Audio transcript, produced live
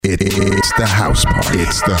It's the house party.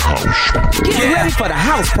 It's the house party. Get ready for the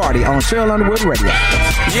house party on Sheryl Underwood Radio.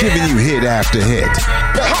 Giving you hit after hit.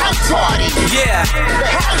 The house party. Yeah.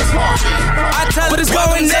 The house party. I tell what is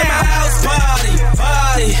going down. My house party.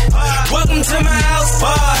 Party. Welcome to my house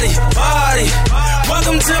party. Party.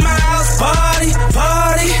 Welcome to my house party.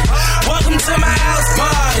 Party. Welcome to my house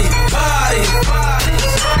party. Party.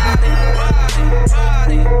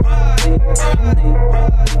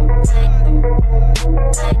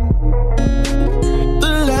 The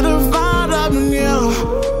leather fired up in you.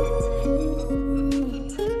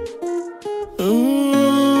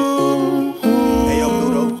 Hey, yo,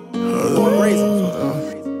 Pluto.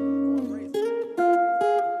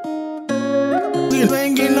 Niggas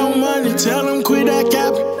ain't get no money, tell them quit that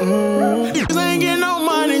cap. Niggas ain't get no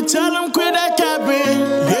money, tell them quit that capping.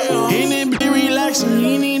 Yeah. He need to be relaxing,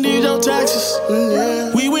 he need to do your taxes.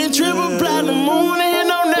 Yeah. We went triple platinum, moon and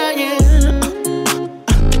no nagging.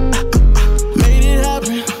 Made it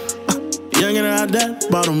happen. Youngin' out that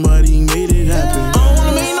bottom, but he made it happen. I don't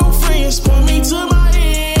wanna make no friends, point me to my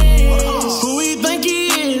ends. Who he think he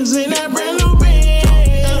is in that brand new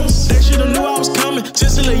Benz? They should've knew I was coming.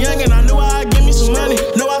 Just a little youngin', I knew I'd give me some money.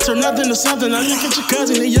 Know I turn nothing to something. I look at your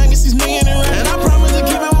cousin, the youngest, he's million and running. And I promise to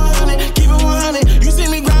keep it 100, keep it 100. You see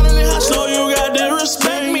me grinding it hot, so you got to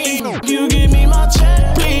respect me. You give me my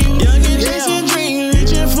check, please. Youngin' chasing dreams,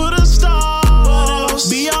 reaching for the stars.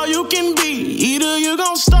 Be all you can be, either you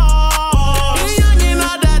gon' starve. Youngin'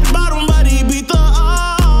 out that bottom, but he beat the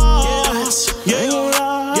odds. Yeah, ain't gon'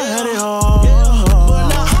 lie, had it hard. But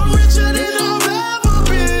now I'm richer than I've ever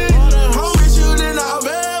been. I'm richer than I've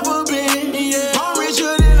ever been. Yeah, I'm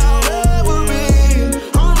richer than I've ever been.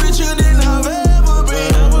 I'm richer than I've ever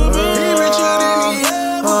been. He richer than he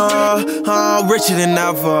ever been. I'm richer than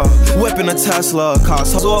ever. Whipping a Tesla,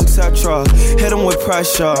 cost hustle, etc. Hit him with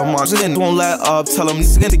pressure. My nigga won't let up. Tell him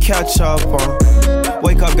he's gonna catch up.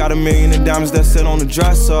 Wake up, got $1 million in diamonds that sit on the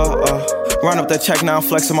dresser. Run up that check now,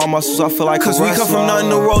 flexing my muscles. I feel like 'cause we come from nothing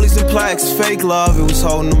to rollies and plaques. Fake love, it was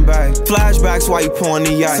holding them back. Flashbacks while you pouring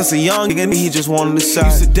the yak. Since a young nigga, he just wanted to side.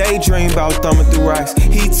 Used to daydream about thumbing through racks.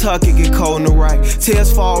 He tuck it, get cold in the rack.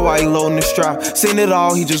 Tears fall while he loading the strap. Seen it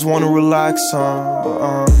all, he just wanna relax.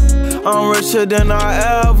 I'm richer than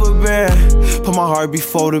I ever been. Put my heart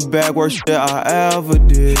before the bag, worst shit I ever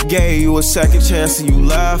did. Gave you a second chance and you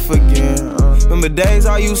laugh again. Remember days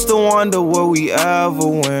I used to wonder will we ever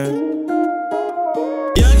win.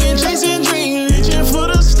 Youngin' chasing dreams, reaching for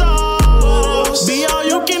the stars. Be all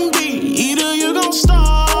you can be, either you gon'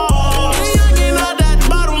 starve. Youngin' out that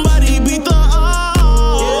bottom, but he beat the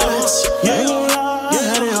odds. Yeah, ain't gon' lie,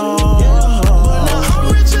 had it hard. But now I'm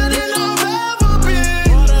richer than I've ever been.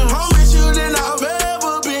 I'm richer than I've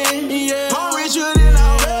ever been. Yeah, I'm richer than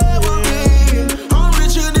I've ever been. I'm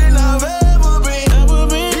richer than I've ever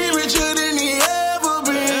been. He richer than he ever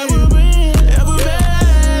been. Ever been.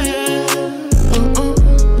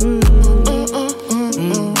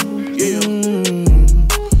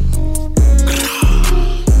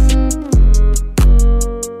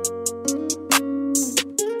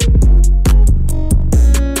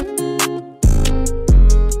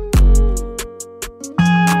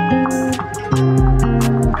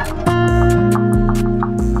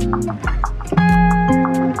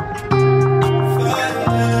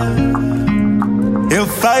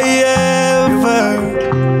 If I ever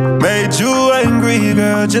made you angry,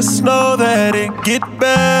 girl, just know that it get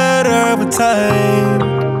better with time.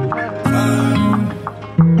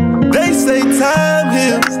 They say time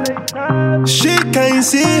heals. She can't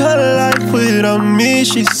see her life without me.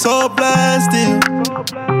 She's so blind still.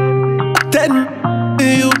 That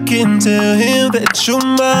you can tell him that you're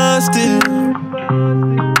mine still.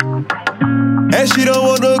 And she don't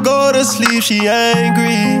wanna go to sleep, she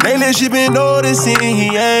angry. Lately she been noticing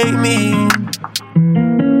he ain't me.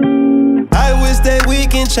 I wish that we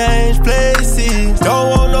can change places. Don't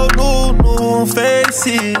want no new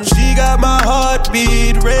faces. She got my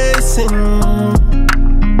heartbeat racing.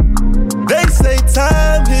 They say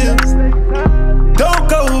time heals. Don't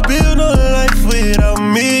go build no life without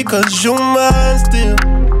me, 'cause you're mine still.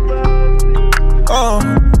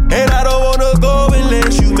 And I don't wanna go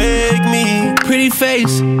unless you make me. Pretty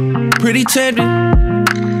face, pretty tempting,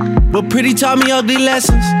 but pretty taught me ugly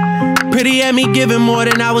lessons. Pretty had me giving more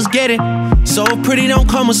than I was getting. So if pretty don't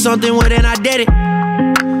come with something, well then I did it.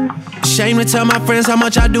 Shame to tell my friends how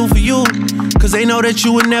much I do for you, 'cause they know that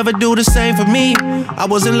you would never do the same for me. I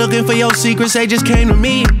wasn't looking for your secrets, they just came to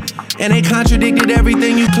me. And they contradicted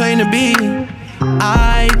everything you claim to be.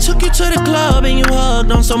 I took you to the club and you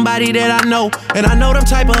hugged on somebody that I know. And I know them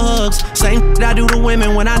type of hugs, same I do to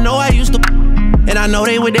women when I know I used to. And I know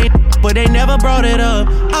they would they, but they never brought it up.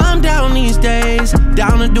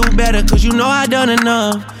 down to do better, cause you know I done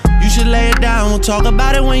enough. You should lay it down, we'll talk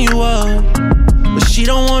about it when you up. But she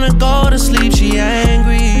don't wanna go to sleep, she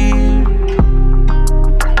angry.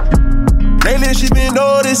 Lately she been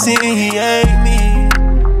noticing he ain't me.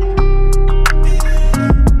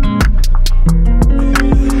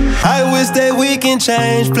 I wish that we can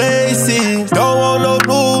change places. Don't want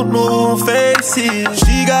no new faces.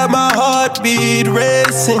 She got my heartbeat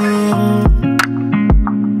racing.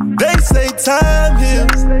 They say time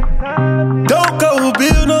heals. Don't go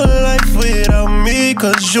build no life without me,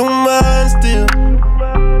 cause you're mine still.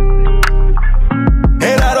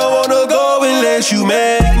 And I don't wanna go unless you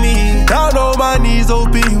make me. Down on my knees,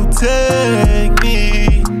 hoping you take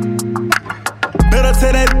me. Better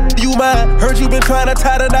tell that you mine. Heard you been trying to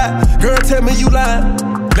tie the knot. Girl, tell me you lying.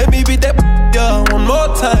 Let me beat that yeah, one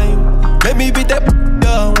more time. Let me beat that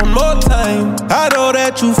yeah, one more time. I know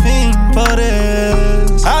that you fiend for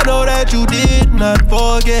this. I know that you did not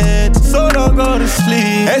forget. So don't go to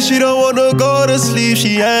sleep. And she don't wanna go to sleep,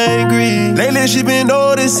 she angry. Lately she been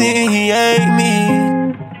noticing he ain't me.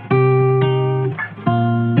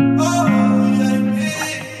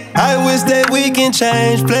 I wish that we can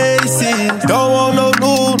change places. Don't want no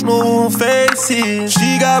new faces.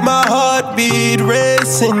 She got my heartbeat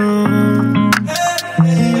racing.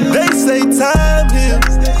 They say time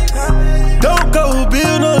heals. Don't go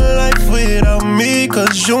build no life without me,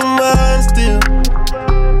 cause you're mine still.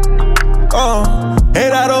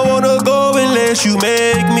 And I don't wanna go unless you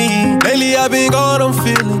make me. Lately I've been gone, I'm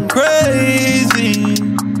feeling crazy.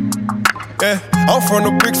 Yeah, I'm from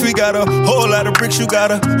the bricks, we got a whole lot of bricks, you got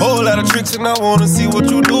a whole lot of tricks, and I wanna see what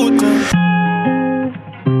you do with them.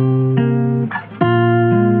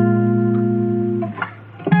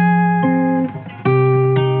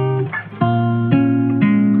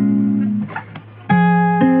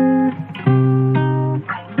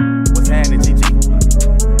 What's happening, GT?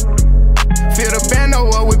 Fill the band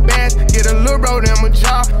over with bands, get a little bro them a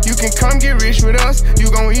job. You can come get rich with us, you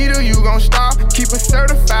gon' eat or you gon' starve. Keep it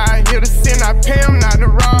certified, here to sin, I pay them not to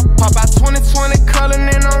rob. Pop out 2020 color,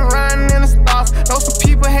 and I'm riding in the stars. Know some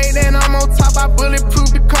people hate that I'm on top, I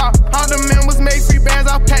bulletproof the car. All the members make free bands,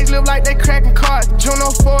 all packs live like they cracking cards. Juno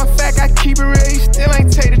for a fact, I keep it real, you still ain't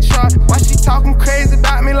take the charge. Why she talking crazy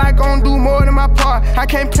about me like gon' do more than my part? I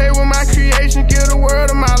can't play with my creation, give the world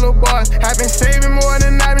to my little boys. I've been saving more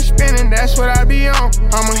than I've been spending, that's what I be on.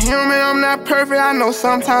 I'm a human, I'm not perfect, I know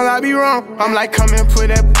sometimes I be wrong. I'm like, come and put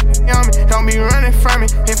that on me, don't be running from me.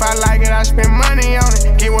 If I like it, I spend money on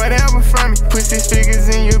it, get whatever from me. Put 6 figures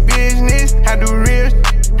in your business, I do real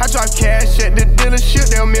I drop cash at the dealership,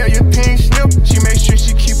 they'll mail your pink slip. She make sure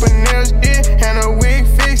she keep her nails did and her wig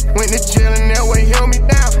fixed. Went to jail and that way held me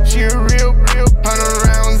down. She a real 100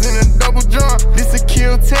 rounds in a double drum. This a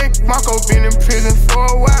kill tech. Marco been in prison for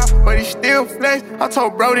a while, but he still flex. I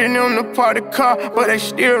told Brody them to park the car, but they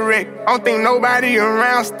still wreck. I don't think nobody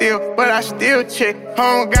around still, but I still check.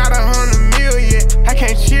 I don't got 100 mil yet, I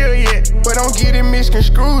can't chill yet, but don't get it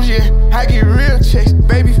misconstrued yet. I get real checks,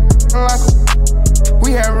 baby, like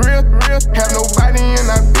we have real, have nobody in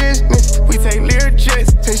our business. We take lyric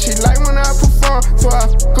jets, say she like when I perform, so I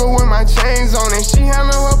go with my chains on and she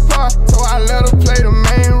handle her part, so I let her play the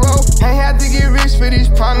main role. Ain't had to get rich for these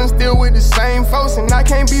partners, deal with the same folks, and I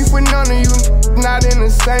can't beef with none of you, not in the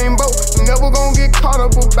same boat. Never gonna get caught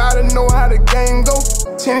up about it, know how the game go.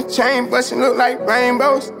 Tennis chain bustin' look like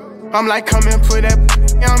rainbows. I'm like, come and put that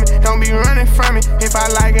on me, don't be running from me. If I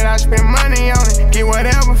like it, I spend money on it, get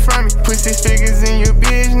whatever from me. Put 6 figures in your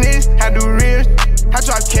business, I do real I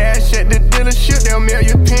drop cash at the dealership, they'll mail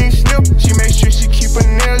your pink slip. She make sure she keep her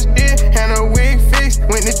nails did and her wig fixed.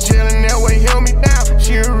 Went to jail and that way held me down.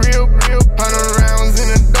 She a real 100 rounds in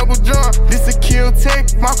a double drum. This a kill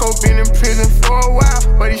tech. Marco been in prison for a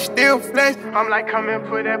while, but he still flex. I'm like, come and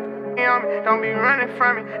put that on me, don't be running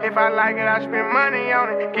from me. If I like it, I spend money on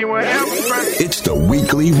it, get whatever from me. It's the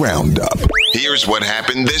weekly roundup. Here's what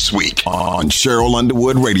happened this week on Sheryl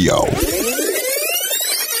Underwood Radio.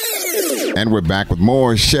 And we're back with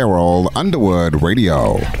more Sheryl Underwood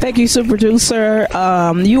Radio. Thank you, super producer.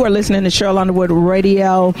 You are listening to Sheryl Underwood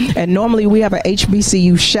Radio, and normally we have a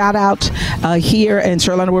HBCU shout out here, and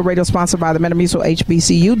Sheryl Underwood Radio sponsored by the Metamucil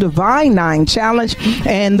HBCU Divine 9 Challenge.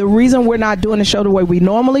 And the reason we're not doing the show the way we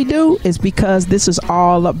normally do is because this is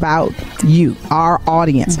all about you, our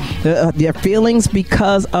audience, their feelings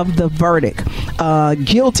because of the verdict.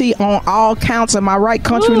 Guilty on all counts. Am I right,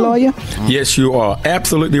 country lawyer? Yes, you are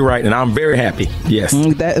absolutely right, and I'm Very happy. Yes.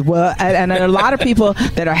 And a lot of people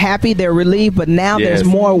that are happy, they're relieved, but now there's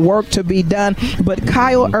more work to be done. But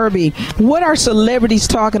Kyle Irby, what are celebrities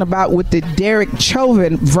talking about with the Derek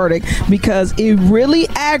Chauvin verdict? Because it really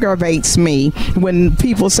aggravates me when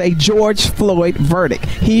people say George Floyd verdict.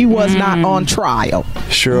 He was not on trial.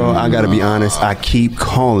 Cheryl, I got to be honest. I keep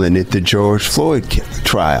calling it the George Floyd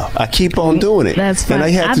trial. I keep on doing it. That's fine. And I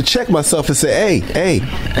had to check myself and say, hey,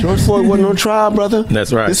 George Floyd wasn't on trial, brother.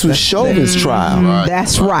 That's right. This was Chauvin's trial.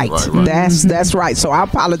 That's right. That's right. So I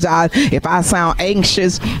apologize if I sound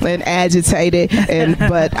anxious and agitated.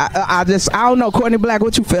 But I don't know, Courtney Black,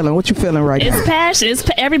 what you feeling? What you feeling right now? It's passion.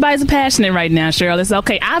 Everybody's passionate right now, Cheryl. It's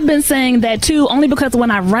okay. I've been saying that too, only because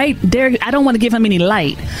when I write Derek, I don't want to give him any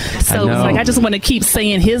light. So it's like I just want to keep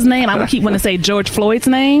saying his name. I keep want to say George Floyd's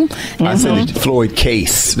name. I said the Floyd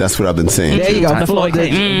case. That's what I've been saying. There you go. The Floyd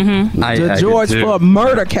case. The George Floyd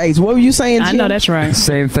murder case. What were you saying, Jim? I know that's right.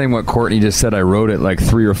 Same thing what Courtney just said. I wrote it like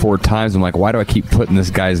 3 or 4 times. I'm like, why do I keep putting this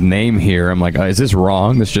guy's name here? I'm like, is this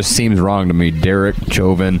wrong? This just seems wrong to me. Derek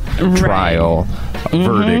Chauvin trial,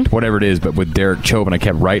 verdict, whatever it is. But with Derek Chauvin, I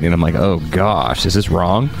kept writing and I'm like, oh gosh, is this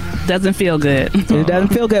wrong? Doesn't feel good. It doesn't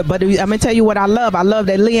feel good. But I'm gonna tell you what I love. I love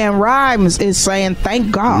that Leanne Rhymes is saying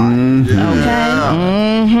thank God.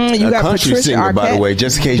 Okay. You got country Patricia singer, Arquette. by the way,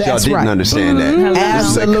 just in case y'all didn't right. understand that.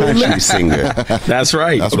 Absolutely. Country singer. That's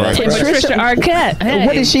right. That's right. Patricia Arquette. Hey.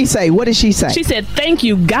 What did she say? She said, thank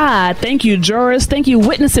you, God. Thank you, jurors. Thank you,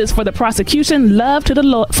 witnesses, for the prosecution. Love to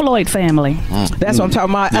the Floyd family. That's what I'm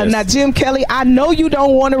talking about. Yes. Now, Jim Kelly, I know you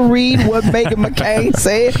don't want to read what Meghan McCain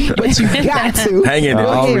said, but you got to. Hang in there.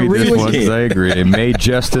 I'll read this one because I agree. May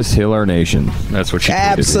justice heal our nation. That's what she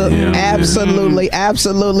tweeted.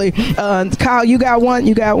 Absolutely. Kyle, you got one?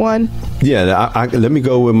 Yeah, let me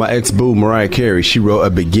go with my ex-boo, Mariah Carey. She wrote, a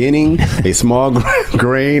beginning, a small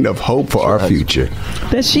grain of hope for our future.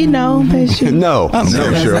 Does she know? No, sure, she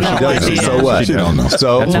doesn't. So what? She don't know.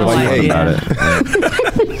 So, That's about it.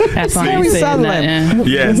 That's why Mary you said Sutherland. that.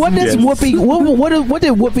 Yes. What does Whoopi? What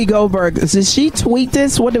did Whoopi Goldberg? Did she tweet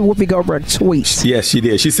this? What did Whoopi Goldberg tweet? Yes, she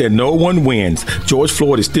did. She said, "No one wins. George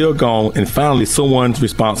Floyd is still gone, and finally, someone's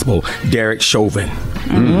responsible. Derek Chauvin."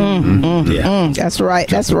 That's right.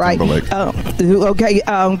 That's right. Okay,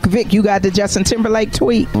 Vic, you got the Justin Timberlake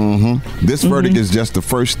tweet. This verdict is just the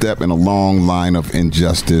first step in a long line of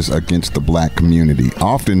injustice against the black community,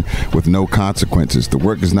 often with no consequences. The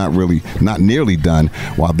work is not nearly done,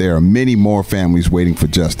 while there are many more families waiting for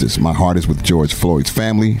justice. My heart is with George Floyd's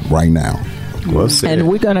family right now. And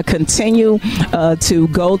we're going to continue to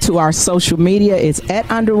go to our social media. It's at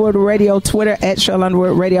Underwood Radio, Twitter at Sheryl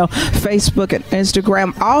Underwood Radio, Facebook and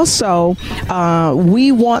Instagram. Also,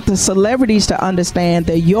 we want the celebrities to understand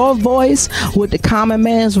that your voice with the common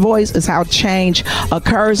man's voice is how change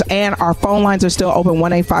occurs. And our phone lines are still open.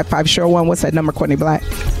 1-855-SHERYL1. What's that number, Courtney Black?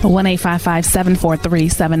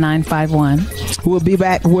 1-855-743-7951. We'll be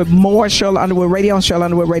back with more Sheryl Underwood Radio on Sheryl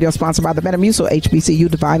Underwood Radio, sponsored by the Metamucil HBCU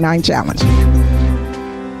Divine 9 Challenge.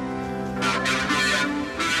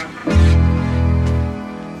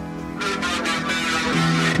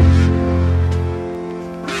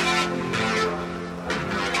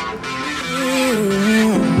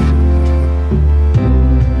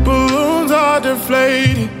 Balloons are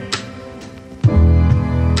deflating.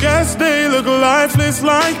 Guess they look lifeless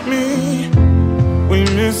like me. We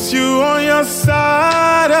miss you on your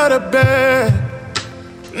side of the bed.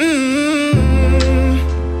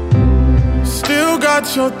 Still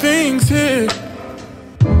got your things here.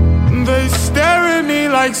 They stare at me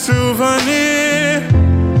like souvenir.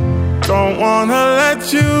 Don't wanna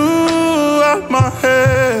let you out my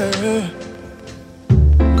head.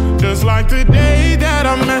 Just like the day that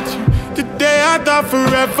I met you, the day I thought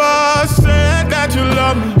forever. Said that you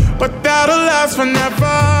love me, but that'll last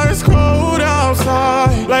forever. It's cold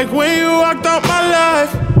outside, like when you walked out my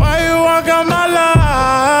life. Why you walk out my life?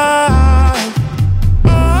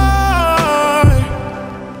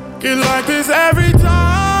 Get like this every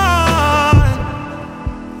time.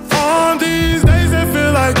 On these days it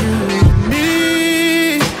feel like you and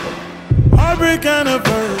me. Heartbreak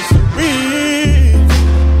anniversary.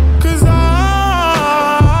 'Cause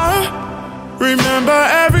I remember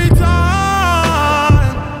every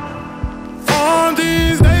time. On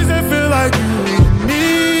these days it feel like you and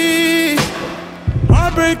me.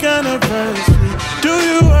 Heartbreak anniversary. Do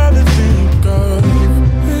you ever think of me?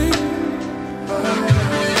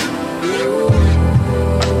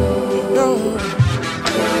 No.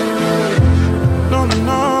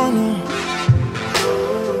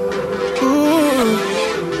 Ooh,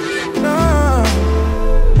 nah.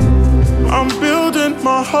 I'm building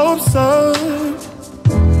my hopes up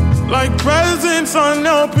like bread presents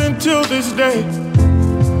unopened till this day.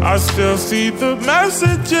 I still see the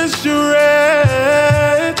messages you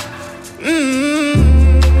read.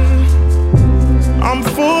 I'm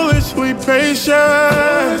foolishly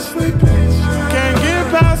patient. Can't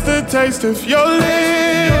get past the taste of your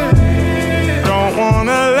lips. Don't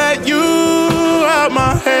wanna let you out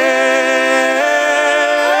my head.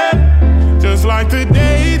 Just like the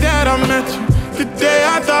day that I met you, the day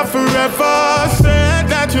I thought forever. Said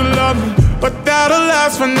that you love me, but that'll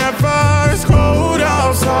last forever. It's cold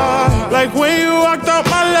outside, like when you walked out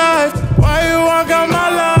my life. Why you walk out my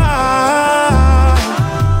life?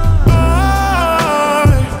 I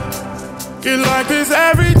get like this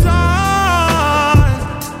every time.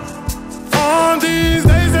 On these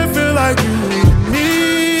days that feel like you and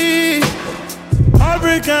me.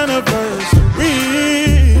 Heartbreak anniversary.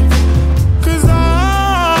 'Cause I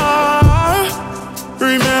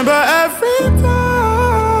remember every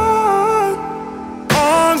time.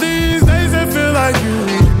 On these days that feel like you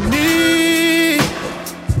and me.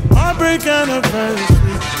 Heartbreak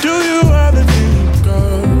anniversary. Do you ever think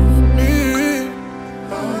of me?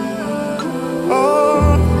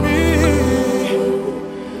 Oh, me.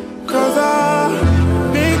 'Cause I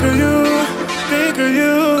think of you, think of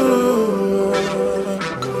you.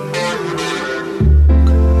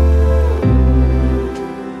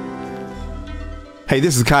 Hey,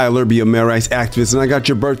 this is Kyle Irby, a male rights activist, and I got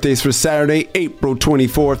your birthdays for Saturday, April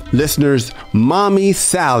 24th. Listeners, Mommy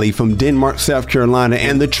Sally from Denmark, South Carolina,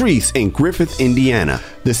 and the Trees in Griffith, Indiana.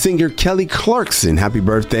 The singer Kelly Clarkson, happy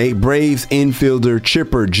birthday. Braves infielder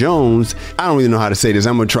Chipper Jones. I don't really know how to say this.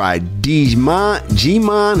 I'm going to try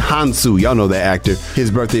Jimon Hansu. Y'all know that actor. His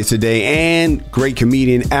birthday's today. And great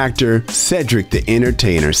comedian actor Cedric the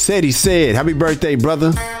Entertainer. Said, happy birthday,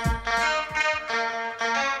 brother.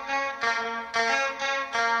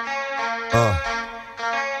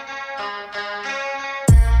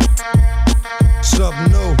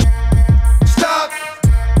 Something new. Stop,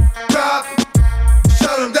 drop,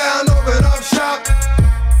 shut them down, open up shop.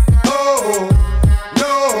 Oh,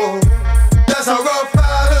 no, that's how rough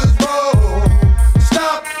riders roll.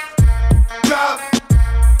 Stop, drop,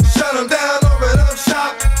 shut them down, open up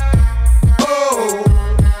shop. Oh,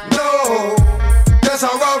 no, that's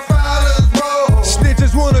how rough riders roll.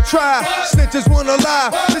 Snitches wanna try, snitches wanna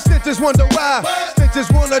lie, the snitches wonder why,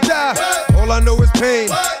 snitches wanna die. All I know is pain,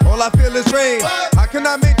 all I feel is rain. How can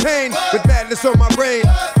I maintain with madness on my brain?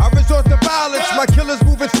 I resort to violence, my killers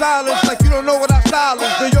move in silence, like you don't know what I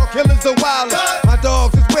silence. New York killers are wildin', my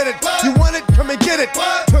dogs is with it. You want it? Come and get it.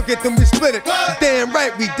 Took it, then we split it. Damn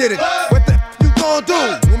right we did it. What the you gon'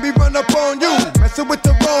 do when we run up on you? Messing with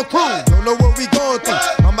the wrong crew, don't know what we gon' through.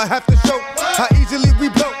 I'ma have to show how easily we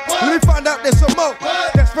blow. Let me find out there's some more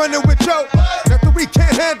that's running with Joe. Nothing we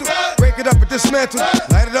can't handle. Break it up and dismantle.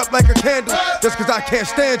 Light it up like a candle. Just 'cause I can't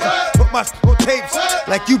stand you. Put my on tapes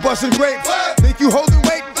like you busting grapes. Think you holding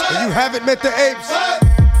weight and you haven't met the apes.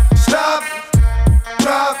 Stop,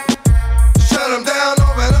 drop, shut them down,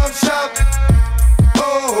 open up shop.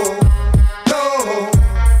 Oh, no,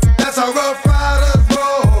 that's how rough riders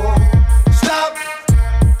roll. Stop,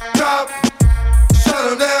 drop, shut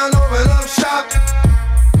them down, open up shop.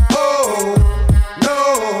 Oh,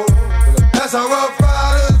 no, that's how rough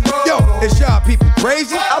riders roll. Yo, it's y'all people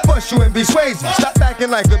crazy? I'll bust you and be swayzy. Stop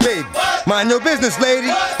acting like a baby. Mind your business,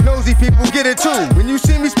 lady. Nosy people get it too. When you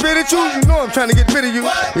see me spit at you, you know I'm trying to get rid of you.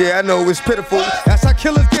 Yeah, I know it's pitiful. That's how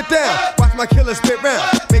killers get down. Watch my killers spit round.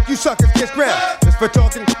 Make you suckers kiss ground. Just for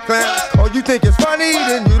talking clown. Oh, you think it's funny?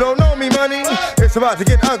 Then you don't know me, money. It's about to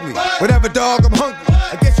get ugly. Whatever, dog, I'm hungry.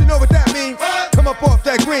 I guess you know what that means. Come up off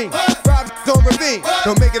that green. Rob, don't ravine.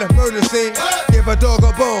 Don't make it a murder scene. Give a dog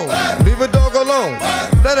a bone. Leave a dog alone.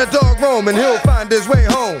 Let a dog roam and he'll find his way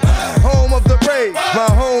home. Home of the brave. My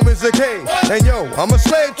home is a cave. And yo, I'm a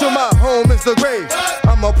slave to my home is the grave.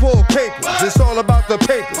 I'm a pull papers. It's all about the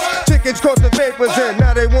papers. Chickens caught the vapors and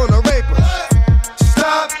now they wanna rape us.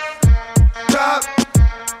 Stop, drop,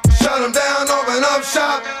 shut them down, open up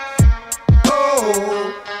shop.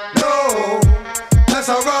 Oh, no, that's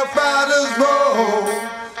how rough riders roll.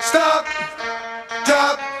 Stop,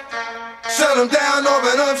 drop, shut them down,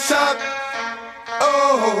 open up shop.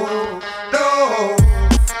 Oh, no,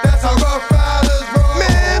 that's how rough riders roll.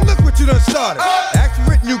 Man, look what you done started. Action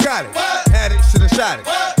written, you got it. Had it, shoulda shot it.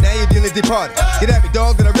 Now you're dealing departed. Get at me,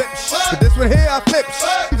 dog, that I rip. But this one here, I flip.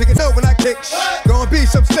 You take it know when I kick. Gonna be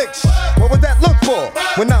some slicks. What would that look for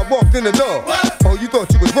when I walked in the door? Oh, you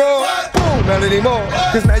thought you was raw? Boom, not anymore.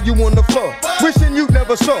 Cause now you on the floor. Wishing you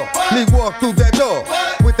never saw me walk through that door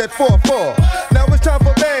with that 4-4. Now it's time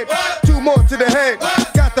for bed. 2 more to the head.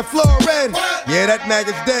 Got the floor in. Yeah, Yeah, that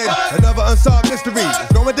maggot's dead. Another unsolved mystery.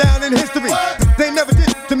 It's going down in history. They never did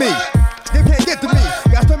to me. They can't get to me.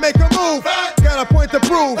 Got to make a move. Got a point to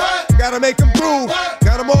prove. Gotta make them prove.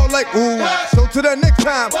 Got them all like, ooh. So to the next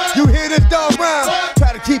time you hear this dog rhyme,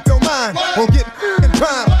 try to keep your mind on getting in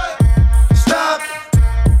crime. Stop,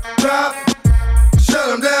 drop, shut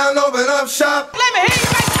them down, open up shop. Let me hear you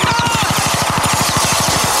make some noise.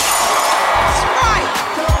 That's right.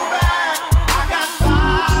 Come back. I got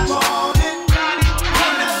 5 on it.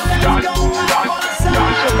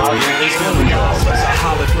 I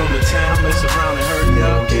hollered from the town, mess around and heard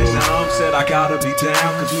y'all get down. Said I gotta be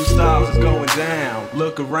down, cause new styles is going down.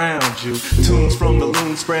 Look around you, tunes from the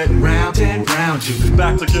loon spreading round and round you.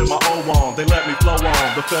 Back to get my O on, they let me flow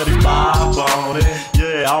on. The 35 on it,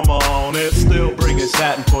 yeah, I'm on it. Still bringing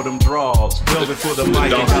satin for them draws. Building for the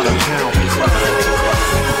mic, and got a pound.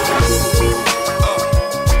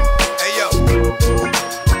 Hey yo,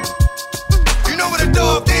 you know what a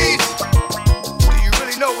dog needs? Do you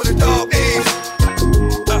really know what a dog needs?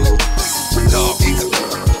 Dog needs a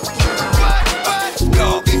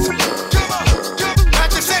dog needs a not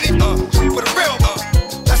just any but a real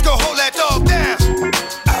let's go hold that dog down.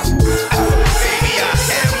 Baby, I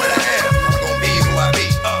am what I am. I'm gonna be who I be.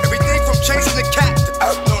 Everything from chasing the cat to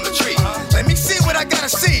out on the tree. Let me see what I gotta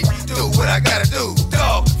see. Do what I gotta do.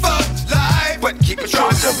 Dog, fuck, life, but keep it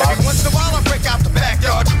true. Every once in a while I break out the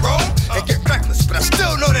backyard to roam and get reckless, but I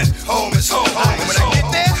still know that home is home. And when I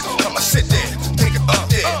get there, I'ma sit there, take it up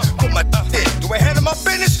there, put my there. Do I handle my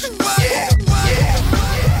business? Yeah.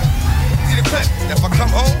 See the clip. If I come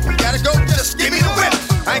home, gotta go, just give me the whip.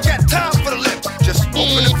 I ain't got time for the lip. Just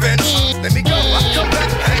open the fence. Let me go. I come back.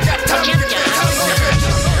 I ain't got time to get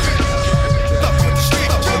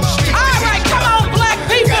All right, come on, black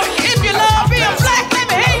people. If you love being black, let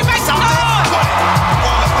me hear you make some noise.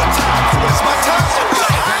 It's my time.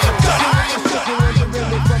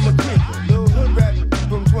 Little hood rat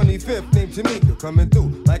from 25th named Tamika coming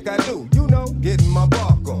through like I do. You know, getting my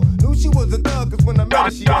bark on. Knew she was a thug cause when I met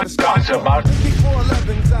her she had a scar. Before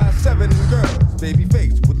 11, size 7 girls. Baby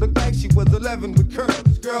face would look like she was 11 with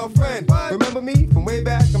curves. Girlfriend, remember me from way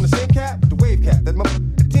back? I'm the same cat with the wave cap that my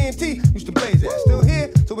TNT used to blaze at. Still here,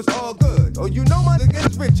 so it's all good. Oh, you know my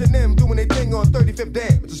niggas rich and them doing their thing on 35th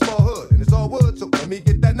Dam. It's a small hood and it's all wood, so let me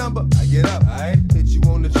get that number. I get up, alright? Hit you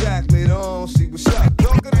on the jack later on, see what's up.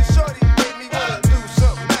 Talking to shorty, made me wanna do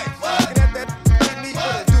something nice. Looking at that, made me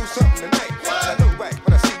wanna do something tonight. I know right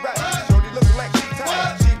when I see right. Shorty looking like she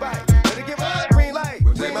tight, she right. Better give her a green light.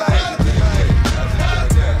 Green light.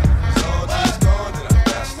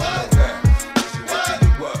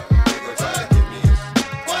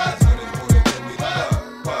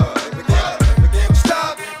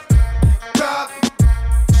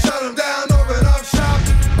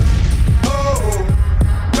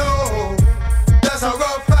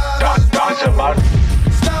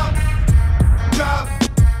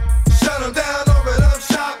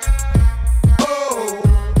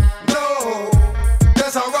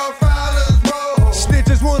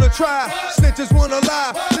 Snitches wanna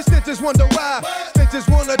lie, the snitches wonder why. Snitches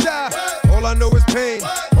wanna die. All I know is pain,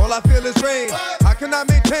 all I feel is rain. How can I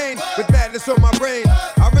maintain with madness on my brain?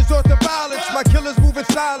 I resort to violence, my killers move in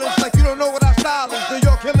silence. Like you don't know what I style is. New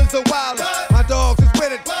York killers are wildin'. My dogs is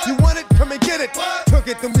with it. You want it? Come and get it. Took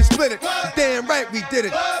it, then we split it. Damn right we did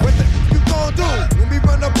it. What the you gon' do when we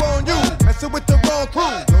run up on you? Messing with the wrong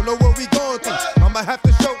crew. Don't know what we going through. I'ma have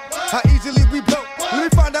to show how easily we blow. Let me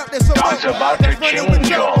find out there's some God's about to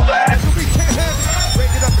change all that. Break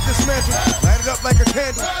it up and dismantle, light it up like a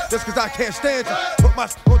candle. Just cause I can't stand you. Put my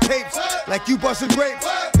on tapes like you busting grapes.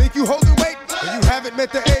 Think you holding weight and you haven't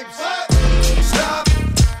met the apes. Stop.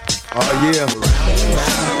 Oh yeah.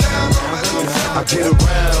 I get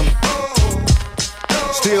around.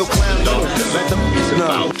 Still clown, let them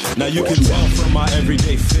know. Now you can tell from my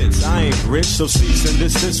everyday fits, I ain't rich, so cease and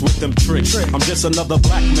desist with them tricks. I'm just another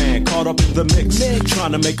black man caught up in the mix,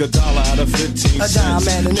 trying to make $1 out of 15 cents.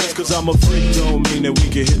 Just cause I'm a freak don't mean that we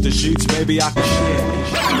can hit the sheets. Maybe I can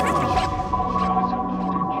share.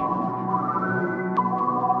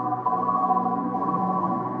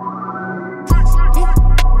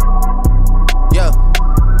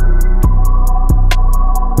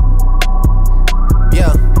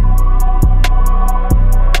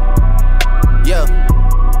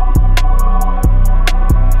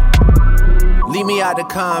 Out the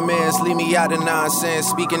comments, leave me out of nonsense.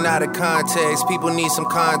 Speaking out of context, people need some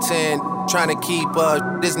content. Trying to keep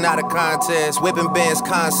up, this not a contest. Whipping bands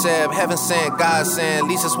concept, heaven sent, God sent. At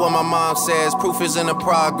least that's what my mom says. Proof is in the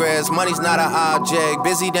progress. Money's not an object.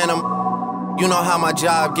 Busy than I'm. You know how my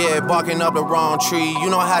job get, barking up the wrong tree. You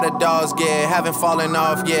know how the dogs get, haven't fallen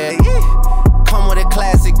off yet. Come come with a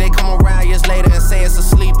classic, they come around years later and say it's a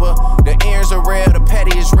sleeper. The earrings are real, the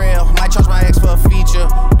petty is real. Might charge my ex for a feature.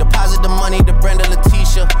 Deposit the money to Brenda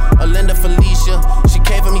Letitia, or Linda Felicia. She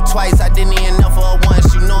came for me twice, I didn't even know for her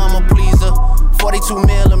once. You know I'm a pleaser. 42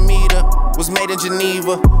 millimeter, was made in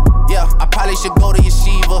Geneva. Yeah, I probably should go to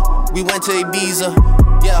Yeshiva. We went to Ibiza.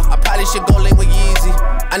 Yeah, I probably should go link with Yeezy.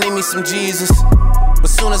 I need me some Jesus. But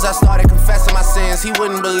soon as I started confessing my sins, he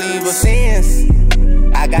wouldn't believe us. Sins,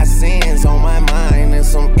 I got sins on my mind and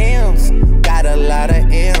some M's. Got a lot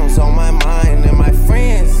of M's on my mind and my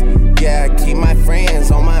friends. Yeah, I keep my friends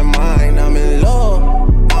on my mind. I'm in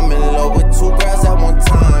love with 2 girls at one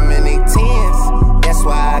time and they 10s. That's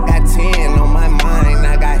why I got 10 on my mind.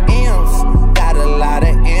 I got M's, got a lot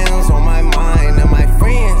of M's on my mind and my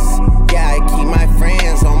friends. Yeah, I keep my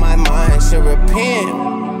friends on my mind. Should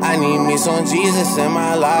repent. I need me some Jesus in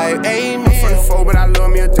my life, amen. I'm from the 4, but I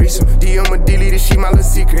love me a threesome. DM a dilly, this shit my little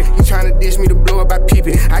secret. He tryna dish me to blow up, I peep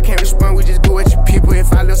it. I can't respond, we just go at your people.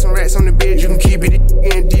 If I left some rats on the bed, you can keep it.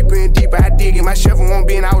 Getting deeper and deeper, I dig it. My shovel won't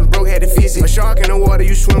be, and I was broke, had to fix it. A shark in the water,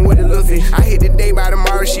 you swim with a little fish. I hit the day, by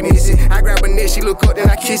tomorrow she miss it. I grab her neck, she look up, then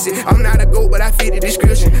I kiss it. I'm not a goat, but I fit the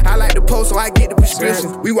description. I like the post, so I get the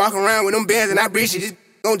prescription. We walk around with them bands and I breach it.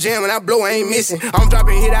 Gon' jam and I blow, I ain't missing. I'm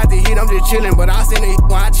dropping hit after hit, I'm just chillin'. But I send a hit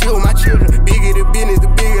while I chill with my children. Bigger the business,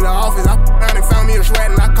 the bigger the office. I around and found me a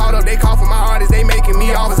swag and I called up. They call for my artists, they making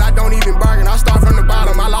me offers. I don't even bargain, I start from the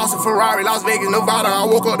bottom. I lost a Ferrari, Las Vegas, Nevada. I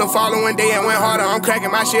woke up the following day and went harder. I'm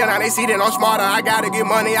cracking my shit, now they see that I'm smarter. I gotta get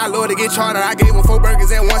money, I love to get charter. I gave them 4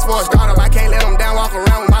 burgers at once for a startup. I can't let them down, walk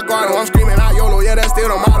around with my guard. I'm screaming out YOLO, yeah, that's still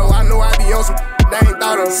the motto. I know I be on some they ain't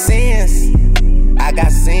thought of. Sins, I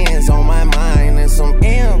got sins on my mind and some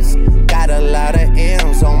M's. Got a lot of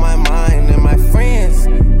M's on my mind and my friends.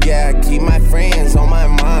 Yeah, I keep my friends on my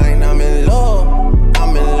mind. I'm in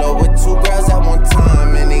love with 2 girls at one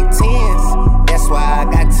time and they 10s. That's why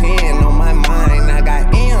I got 10 on my mind. I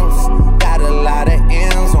got M's, got a lot of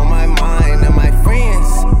M's on my mind and my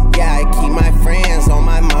friends. Yeah, I keep my friends on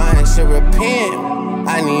my mind. Should repent.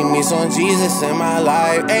 I need me some Jesus in my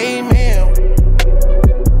life. Amen.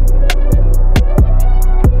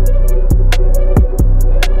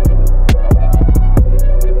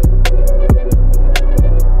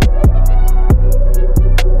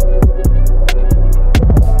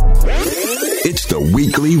 It's the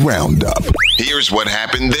weekly roundup. Here's what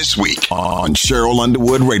happened this week on Sheryl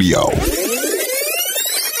Underwood Radio.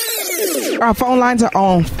 Our phone lines are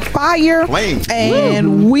on fire.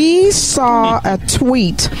 And we saw a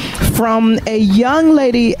tweet from a young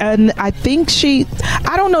lady, and I think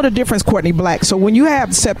I don't know the difference, Courtney Black. So when you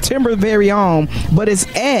have September very own, but it's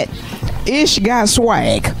at Ish Got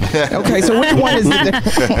Swag. Okay, so which one is it?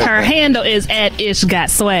 Her handle is at Ish Got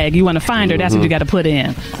Swag. You want to find her, that's what you got to put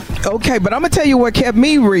in. Okay, but I'm going to tell you what kept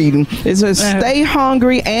me reading. It says, stay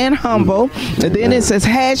hungry and humble. And then it says,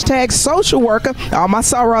 hashtag social worker. All my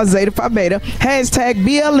sorrow, Zeta Phi Beta. Hashtag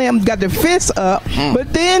BLM, got the fists up.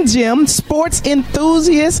 But then, Jim, sports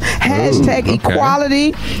enthusiast. Hashtag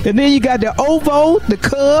equality. And then you got the OVO, the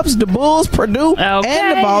Cubs, the Bulls, Purdue,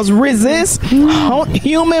 and the Balls. Resist.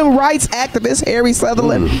 Human rights activist Harry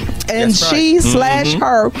Sutherland. And she /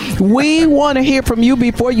 her. We want to hear from you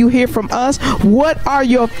before you hear from us. What are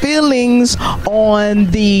your feelings on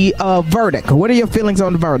the verdict? What are your feelings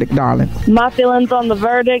on the verdict, darling? My feelings on the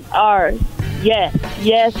verdict are yes,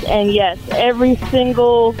 yes, and yes. Every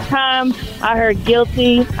single time I heard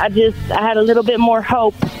guilty, I had a little bit more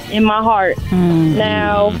hope in my heart.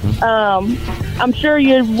 Now, I'm sure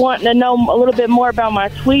you're wanting to know a little bit more about my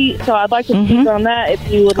tweet, so I'd like to speak on that if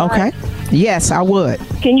you would like. Yes, I would.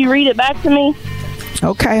 Can you read it back to me?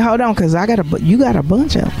 Okay, hold on, because you got a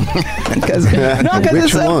bunch of them.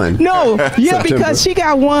 Which one? Because she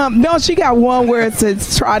got one. No, she got one where it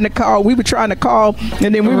says trying to call. We were trying to call,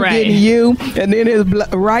 and then we were getting you, and then it's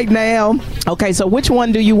right now. Okay, so which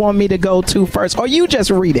one do you want me to go to first, or you just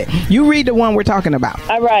read it? You read the one we're talking about.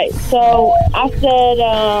 All right. So I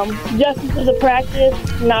said, justice is a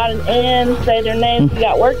practice, not an end. Say their names. We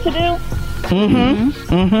got work to do.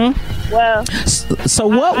 Well, so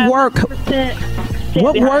what work?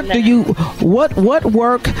 What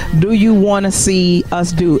work do you want to see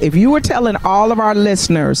us do? If you were telling all of our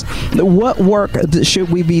listeners, what work should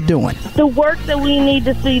we be doing? The work that we need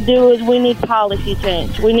to see do is we need policy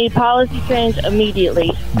change. We need policy change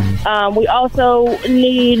immediately. We also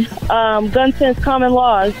need gun sense common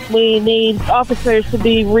laws. We need officers to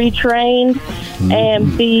be retrained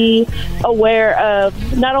and be aware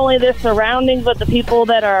of not only their surroundings, but the people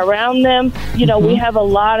that are around them. You know, we have a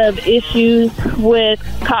lot of issues with with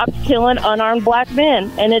cops killing unarmed black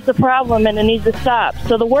men, and it's a problem and it needs to stop.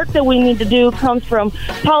 So the work that we need to do comes from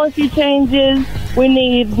policy changes, we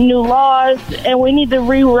need new laws, and we need to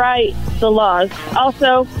rewrite the laws.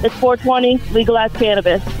 Also, it's 420, legalize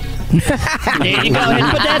cannabis. There you go. Ahead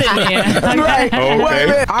and put that in there. Right.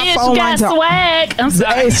 Okay. It's got swag. I'm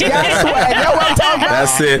sorry. It's got swag. That's what I'm talking about.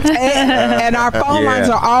 That's it. And our phone lines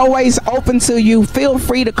are always open to you. Feel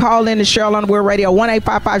free to call in to Sheryl Underwood Radio,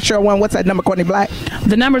 1-855-SHERYL1. What's that number, Courtney Black?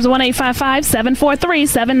 The number is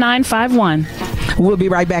 1-855-743-7951. We'll be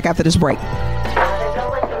right back after this break.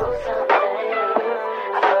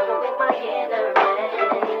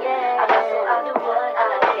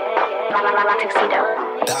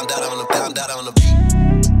 Down on the beat.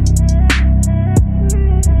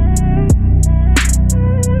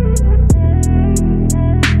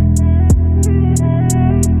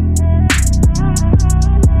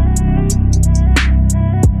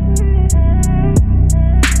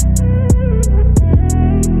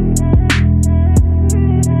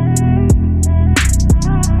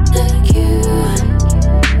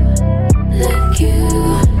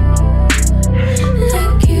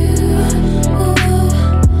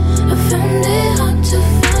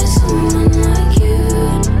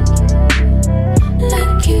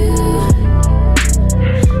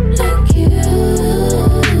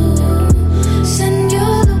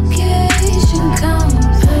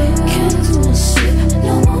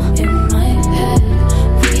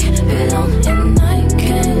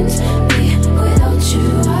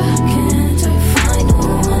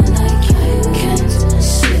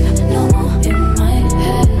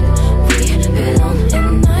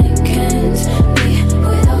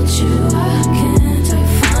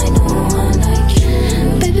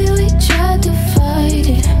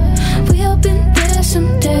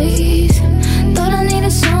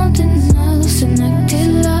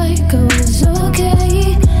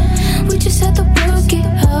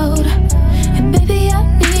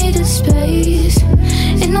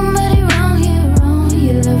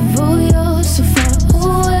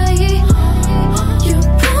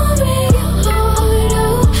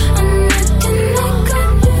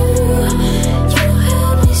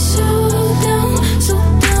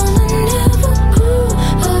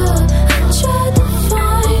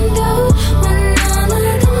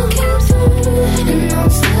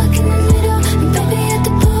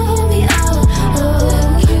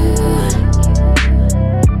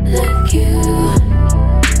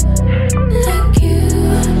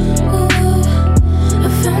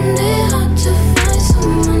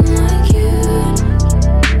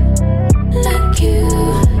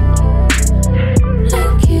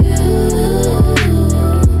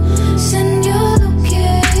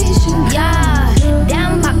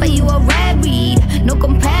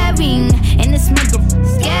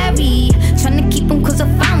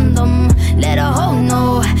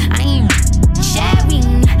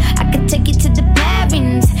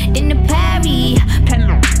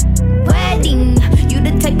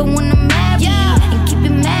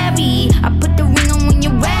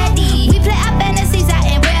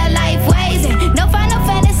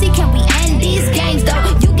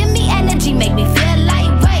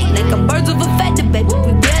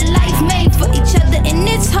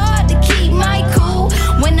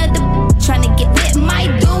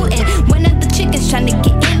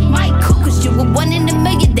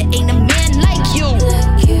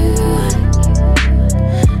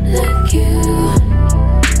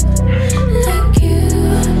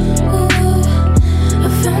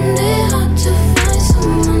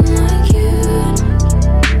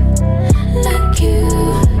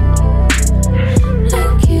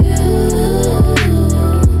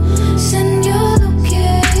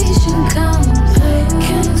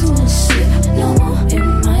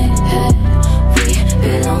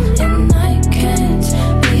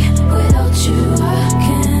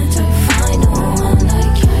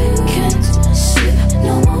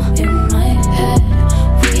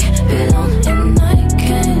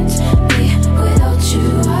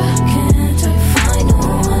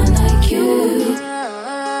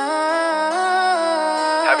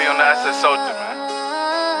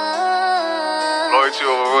 Loyalty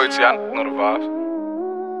over royalty, I know the vibes.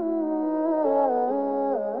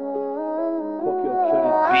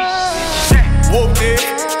 Whoop it,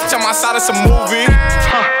 tell my side it's a movie.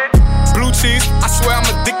 Blue cheese, I swear I'm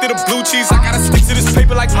addicted to blue cheese. I gotta stick to this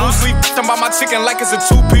paper like blue sleep. Talking about my chicken like it's a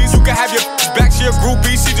two-piece. You can have your back, she a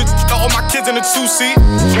groupie. She just got all my kids in a two-seat.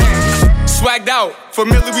 Swagged out,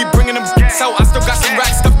 familiar, we bringing them out. I still got some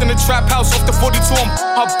racks stuffed in the trap house. Off the 42, I'm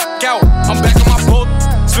out. I'm back on my boat,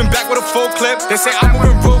 spin back with a full clip. They say I'm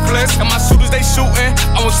moving ruthless, and my shooters they shooting,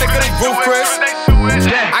 I won't take her they roof, Chris.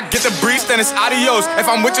 I get the breeze, then it's adios. If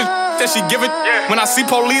I'm with you, then she give it. When I see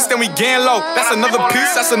police, then we gang low. That's another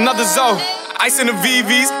piece, that's another zone. Ice in the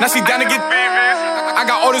VVs, now she down to get I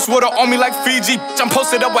got all this water on me like Fiji. I'm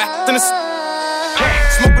posted up with in the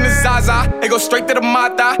smoking the Zaza, it go straight to the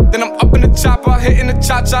Mata. Then I'm up in the chopper, hitting the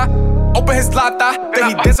cha-cha. Open his lata, then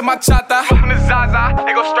he dancing my chata. Open the Zaza,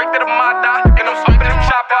 it go straight to the Mata. Then I'm up in the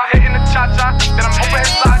chopper, hitting the cha-cha. Then I'm open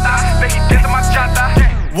his lata, then he dancing my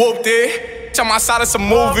chata. Whooped it, I'm outside of some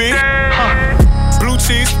movie. Blue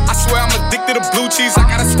cheese, I swear I'm addicted to blue cheese. I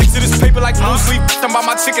gotta stick to this paper like blue sleep. Talking about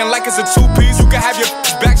my chicken like it's a two-piece. You can have your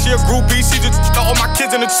back, she a groupie. She just got all my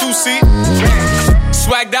kids in a two-seat.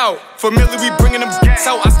 Swagged out, familiar, we bringing them out.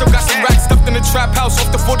 I still got some racks stuffed in the trap house.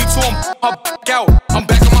 Off the 42, I'm out. I'm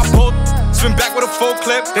back on my boat, spin back with a full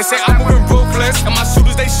clip. They say I'm moving ruthless, and my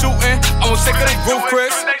shooters they shooting. I won't take it, they roof,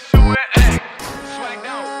 Chris. Swagged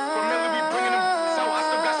out, familiar, we bringing them out. I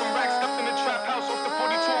still got some racks stuffed in the trap house. Off the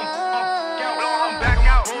 42, I'm back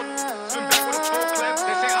out. Spin back with a full clip.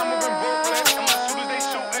 They say I'm moving ruthless, and my shooters they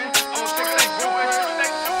shooting. I won't take it, they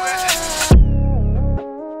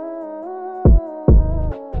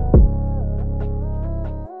roof,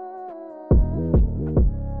 Chris.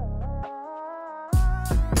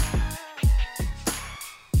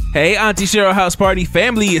 Hey, Auntie Sheryl House Party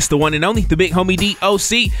family, it's the one and only, the big homie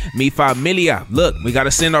DOC, mi familia. Look, we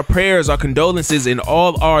gotta send our prayers, our condolences, and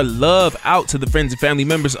all our love out to the friends and family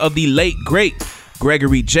members of the late, great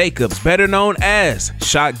Gregory Jacobs, better known as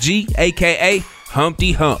Shock G, aka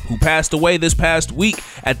Humpty Hump, who passed away this past week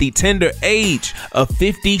at the tender age of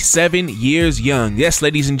 57 years young. Yes,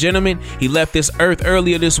 ladies and gentlemen, he left this earth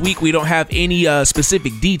earlier this week. We don't have any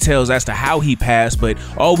specific details as to how he passed, but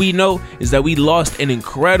all we know is that we lost an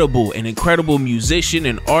incredible musician,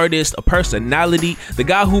 an artist, a personality, the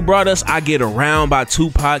guy who brought us I Get Around by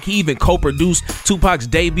Tupac. He even co-produced Tupac's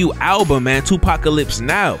debut album, man, Tupacalypse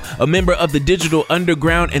Now, a member of the Digital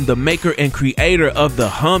Underground and the maker and creator of the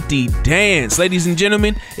Humpty Dance. Ladies and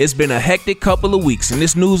gentlemen, it's been a hectic couple of weeks, and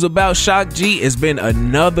this news about Shock G has been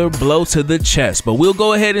another blow to the chest, but we'll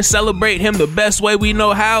go ahead and celebrate him the best way we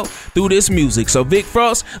know how, through this music. So Vic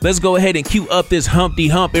Frost, let's go ahead and cue up this Humpty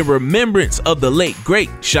Hump in remembrance of the late great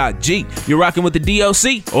Shock G. You're rocking with the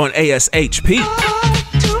DOC on ASHP.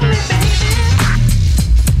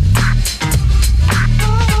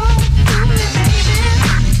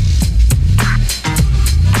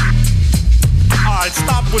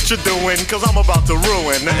 Stop what you're doing, cause I'm about to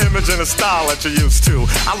ruin the image and the style that you're used to.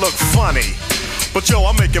 I look funny, but yo,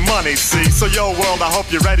 I'm making money, see? So yo, world, I hope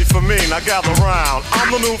you're ready for me. Now gather round, I'm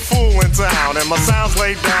the new fool in town, and my sound's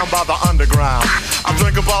laid down by the underground. I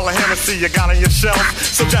drink a bottle of Hennessy you got on your shelf,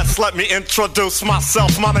 so just let me introduce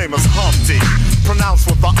myself. My name is Humpty, pronounced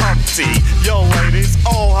with the umpty. Yo, ladies,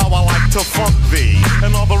 oh, how I like to funk thee.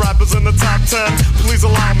 And all the rappers in the top 10, please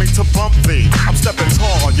allow me to bump thee. I'm stepping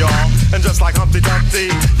tall, y'all, and just like Humpty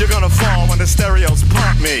Dumpty, you're gonna fall when the stereos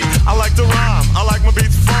pump me. I like to rhyme, I like my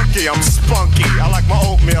beats funky, I'm spunky, I like my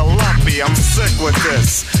oatmeal lumpy, I'm sick with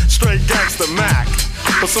this, straight gangster Mac.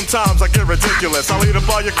 But sometimes I get ridiculous. I'll eat up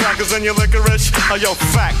all your crackers and your licorice. Oh, yo,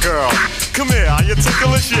 fat girl, come here, are you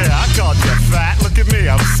ticklish? Yeah, I called you fat, look at me,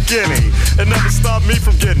 I'm skinny. It never stopped me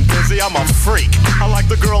from getting busy, I'm a freak. I like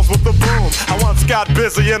the girls with the boom. I once got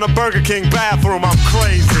busy in a Burger King bathroom, I'm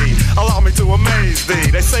crazy. Allow me to amaze thee.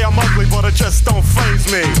 They say I'm ugly, but it just don't faze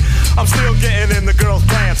me. I'm still getting in the girls'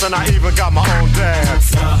 pants, and I even got my own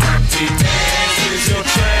dance. The Humpty Dance is your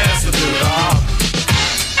chance to do the hump.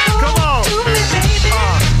 Come on,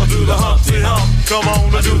 do the Humpty Hump. Come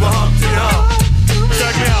on, do the Humpty Hump.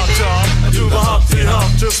 Check me out, y'all. Do the Humpty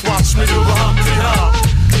Hump. Just watch me do the Humpty Hump.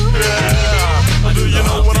 Yeah, do you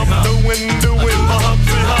know what I'm doing? Doing the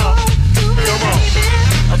Humpty Hump. Come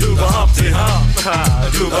on, do the Humpty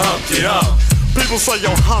Hump. Do the Humpty Hump. People say,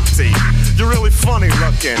 yo, Humpty, you're really funny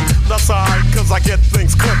looking. That's alright, cause I get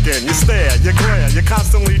things cooking. You stare, you glare, you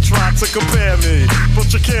constantly try to compare me, but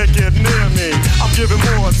you can't get near me. I'm giving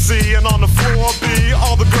more C, and on the floor B,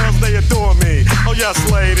 all the girls, they adore me. Oh yes,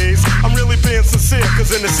 ladies, I'm really being sincere,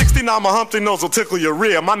 cause in the 69, my Humpty nose will tickle your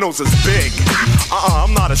rear. My nose is big.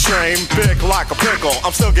 I'm not ashamed, big like a pickle.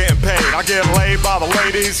 I'm still getting paid, I get laid by the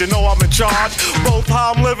ladies. You know I'm in charge, both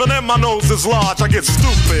how I'm living and my nose is large. I get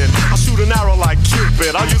stupid, I shoot an arrow like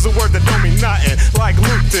Cupid. I use a word that don't mean nothing, like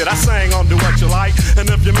Luke did. I sang on Do What You Like, and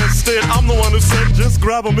if you missed it, I'm the one who said just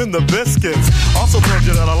grab them in the biscuits. Also told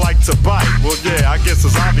you that I like to bite. Well, yeah, I guess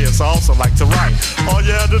it's obvious I also like to write. All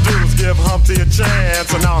you had to do was give Humpty a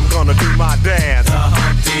chance, and now I'm gonna do my dance. The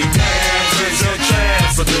Humpty Dance is your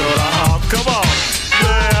chance to do the hump. Come on,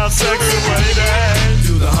 yeah, sexy lady.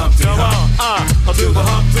 Do the Humpty Hump. Come on, do the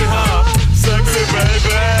Humpty Hump. So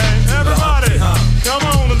baby. Everybody, come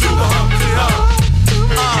on and do the Humpty Hump.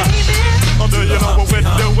 Oh, do you know what we're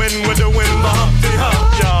doing? We're doing the Humpty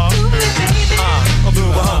Hump, y'all. I'll do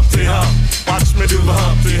the Humpty Hump. Watch me do the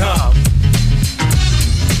Humpty Hump.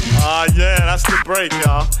 Yeah, that's the break,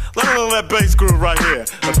 y'all. Let me know that bass groove right here.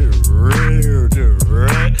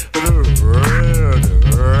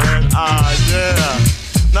 Yeah.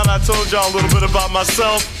 Now that I told y'all a little bit about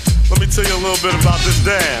myself, let me tell you a little bit about this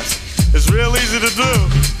dance. It's real easy to do.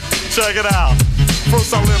 Check it out.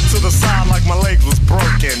 First I limped to the side like my leg was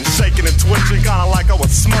broken, shaking and twitching, kinda like I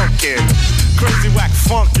was smoking. Crazy, whack,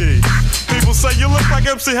 funky. People say you look like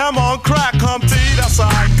MC Hammer on crack, Humpty. That's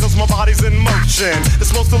alright, cause my body's in motion. It's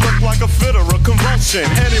supposed to look like a fit or a convulsion.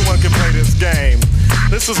 Anyone can play this game.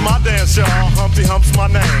 This is my dance, y'all. Humpty Hump's my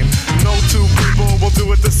name. No two people will do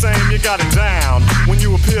it the same. You got it down when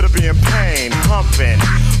you appear to be in pain. Humping,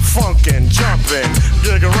 funkin', jumping,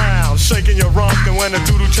 gig around, shaking your rump. And when a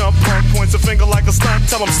doodle chump punk points a finger like a stunt,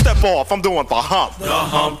 tell him step off, I'm doing the hump. The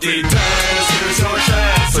Humpty dance, here's your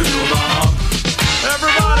chance to do the hump.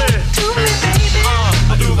 Everybody,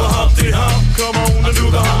 I do the Humpty Hump. Come on and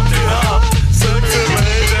do the Humpty Hump. Sexy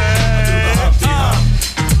lady,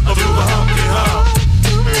 I do the Humpty Hump.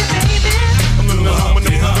 I'm doing the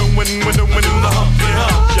Humpty Hump. When do the Humpty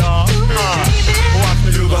Hump, y'all. Watch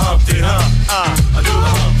me do the Humpty Hump. I do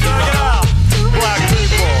the Humpty Hump. Check it out, black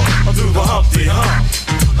people. I do the Humpty Hump.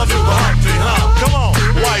 I do the Humpty Hump. Come on,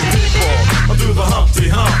 white people. I do the Humpty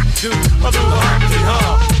Hump. I do the Humpty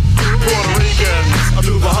Hump. Puerto Ricans, I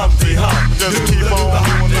do the Humpty Hump. Just keep on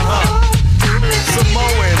doing the hump.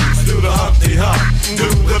 Samoans, do the Humpty Hump. Do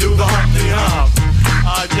the Humpty Hump.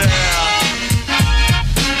 Yeah.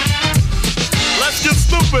 Let's get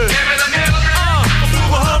stupid. I do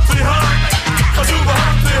the Humpty Hump. I do the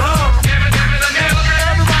Humpty Hump.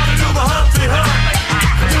 Everybody do the Humpty Hump.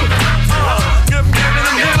 Do the Humpty Hump. Give me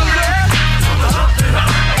the Hillary. Do the Humpty Hump.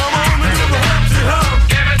 Come on and do the Humpty Hump.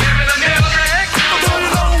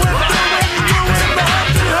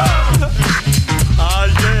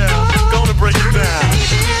 Break it down.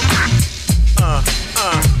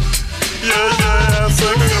 Yeah,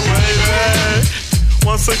 sexy lady.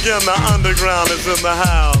 Once again, the underground is in the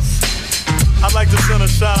house. I'd like to send a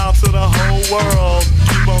shout out to the whole world.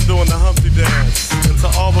 Keep on doing the Humpty dance. And to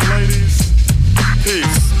all the ladies,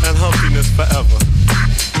 peace and humpiness forever.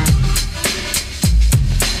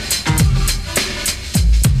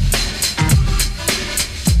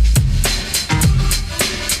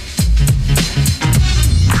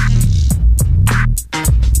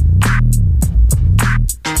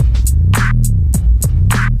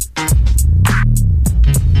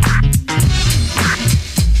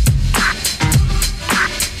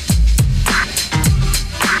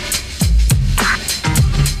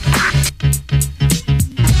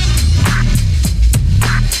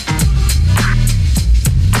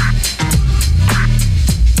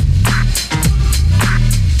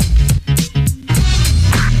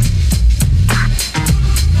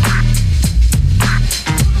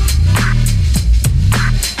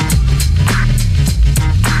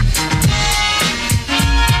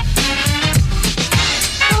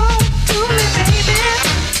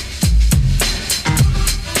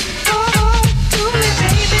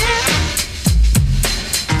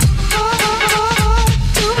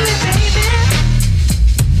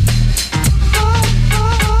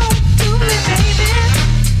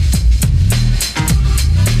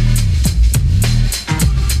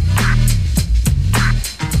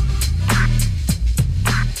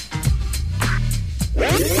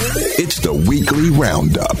 Weekly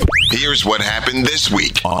Roundup. Here's what happened this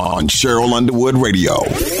week on Sheryl Underwood Radio.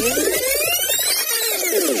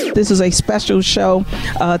 This is a special show.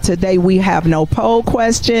 Today we have no poll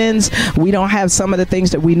questions. We don't have some of the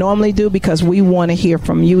things that we normally do because we want to hear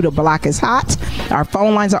from you. The block is hot. Our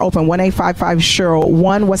phone lines are open.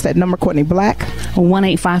 1-855-SHERYL1. What's that number, Courtney Black?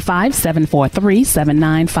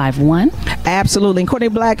 1-855-743-7951. Absolutely. And Courtney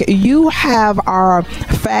Black, you have our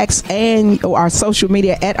facts and our social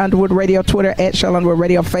media at Underwood Radio, Twitter at Sheryl Underwood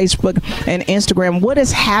Radio, Facebook and Instagram. What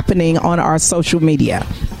is happening on our social media?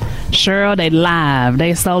 Sheryl, they live.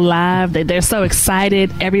 They so live. They're so excited.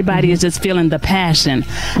 Everybody is just feeling the passion.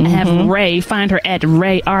 I have Ray. Find her at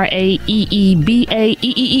Ray, RAEEBAEEE_.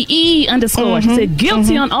 She said,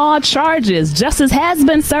 guilty on all charges. Justice has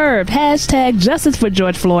been served. Hashtag justice for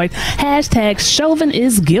George Floyd. Hashtag Chauvin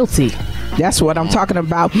is guilty. That's what I'm talking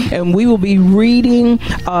about. And we will be reading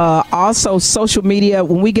also social media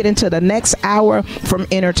when we get into the next hour from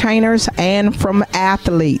entertainers and from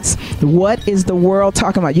athletes. What is the world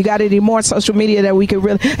talking about? You got any more social media that we could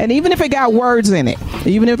really, and even if it got words in it,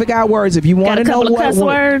 if you want to know what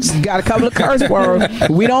words, got a couple of curse words,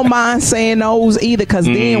 we don't mind saying those either, because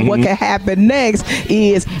then what can happen next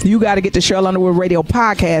is you got to get the Sheryl Underwood Radio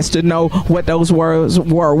podcast to know what those words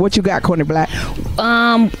were. What you got, Courtney Black?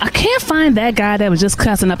 I can't find that guy that was just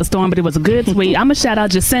cussing up a storm, but it was a good tweet. I'm gonna shout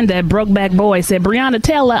out Jacinda, Brokeback Boy, said, Breonna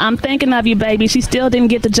Taylor, I'm thinking of you, baby. She still didn't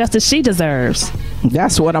get the justice she deserves.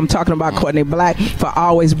 That's what I'm talking about, Courtney Black, for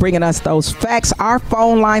always bringing us those facts. Our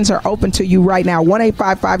phone lines are open to you right now.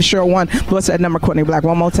 1-855-SHERYL1. What's that number, Courtney Black?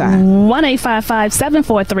 One more time.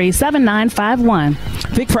 1-855-743-7951.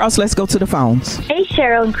 Vic Frost, let's go to the phones. Hey,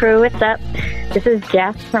 Sheryl and crew. What's up? This is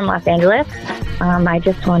Jess from Los Angeles. I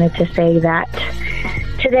just wanted to say that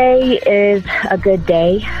today is a good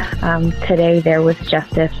day. Today there was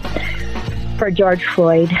justice for George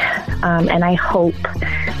Floyd, and I hope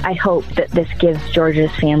that this gives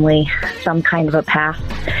George's family some kind of a path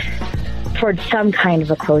for some kind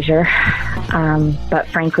of a closure. But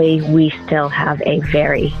frankly, we still have a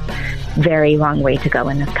very, very long way to go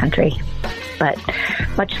in this country. But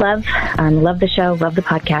much love. Love the show. Love the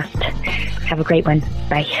podcast. Have a great one.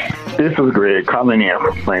 Bye. This is Greg calling in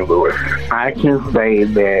from St. Louis. I can say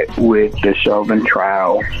that with the Chauvin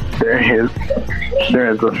trial, there is a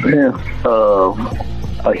sense of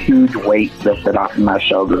a huge weight lifted off of my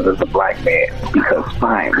shoulders as a black man, because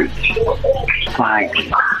finally,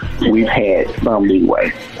 we've had some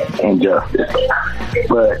leeway and justice.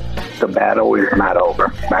 But the battle is not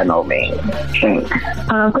over by no means.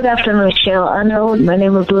 Good afternoon, Sheryl. I know my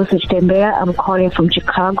name is Lucy Stembea. I'm calling from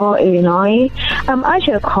Chicago, Illinois. I'm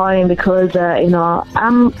actually calling because,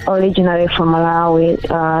 I'm originally from Malawi,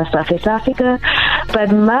 Southeast Africa.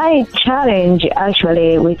 But my challenge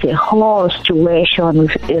actually with the whole situation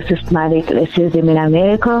with systematic racism in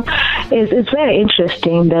America is it's very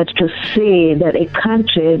interesting that to see that a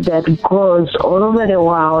country that goes all over the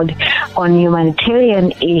world on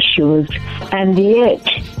humanitarian issues, and yet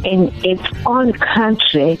in its own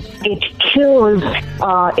country it kills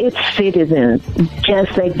its citizens,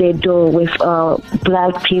 just like they do with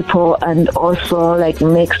black people and also like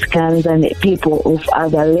Mexicans and people of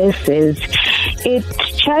other races. It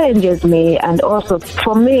challenges me, and also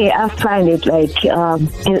for me, I find it like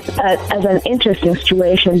as an interesting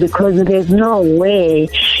situation, because there's no way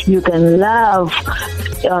you can love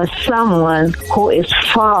someone who is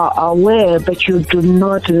far away, but you do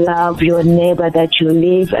not love your neighbor that you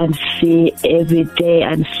live and see every day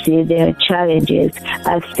and see their challenges.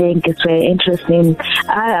 I think it's very interesting.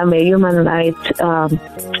 I am a human rights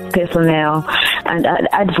personnel and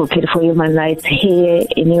advocate for human rights here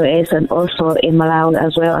in US and also in Malawi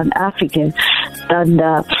as well, and African, and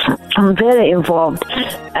I'm very involved.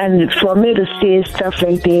 And for me to see stuff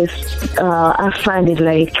like this, I find it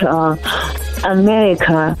like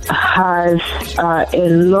America has a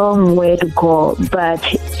long way to go, but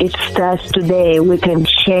it starts today. We can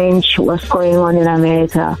change what's going on in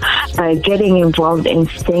America by getting involved in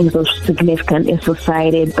things of significance in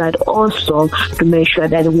society, but also to make sure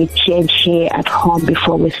that we change here at home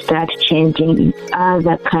before we start changing in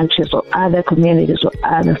other countries or other communities or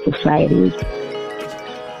other societies.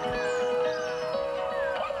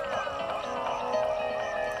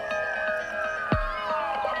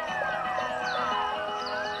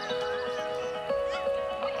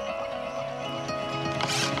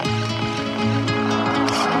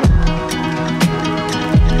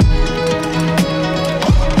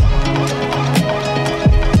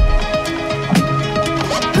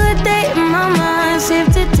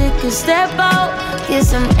 Step out, get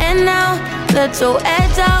some air now, let your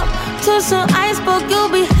edge out. To some iceberg, you'll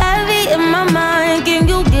be heavy in my mind. Can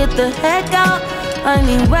you get the heck out? I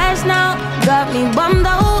need rest now, got me bummed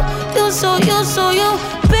out. You,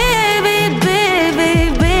 baby, baby,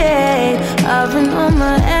 baby. I've been on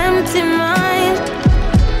my empty mind.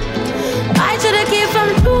 I should've kept from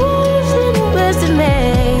losing the best in me.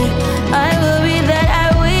 I worry that I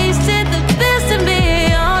wasted the best in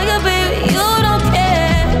me. Oh, yeah, baby, you don't care.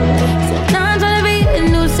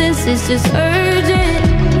 It's just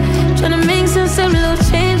urgent. Trying to make sense of little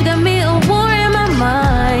change. Got me a war in my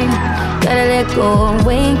mind. Gotta let go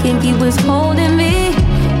away. Can't keep what's holding me.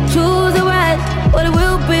 Choose the right, or it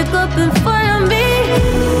will break up in front of me.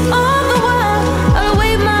 All the while, I'll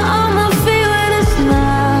wave my arm and feel it is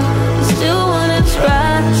now. Still wanna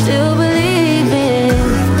try, still believe in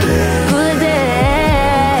good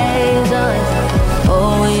days.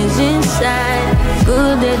 Always inside.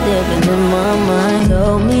 Good that living in my mind.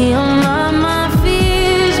 Told me I'm not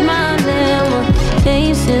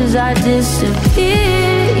lose, I disappear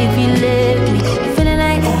if you let me.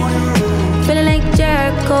 Feeling like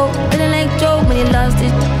Jericho, feeling like Job when he lost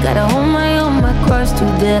it. Gotta hold my cross to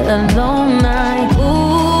the alone night.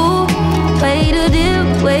 Ooh, way to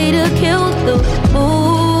dip, way to kill the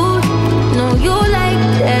mood. No, you like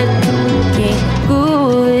that, can't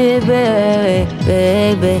groove it,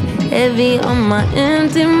 baby. Heavy on my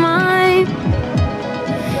empty mind.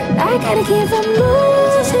 I gotta keep from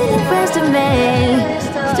losing the rest of me.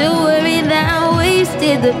 Still worried that I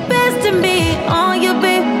wasted the best of me on you,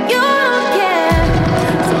 babe. You don't care.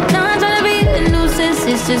 Sometimes trying to be a nuisance,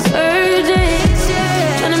 it's just urgent.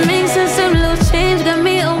 Trying to make sense of little change, got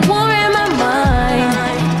me a war in my mind.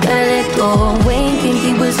 Gotta let go away, think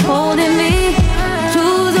he was holding me.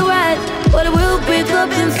 Choose the right, but it will break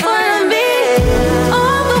up in front of me.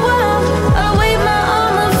 All the while, I wave my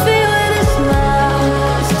arm and feel with a smile.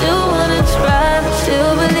 Still wanna try, but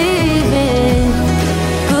still believe in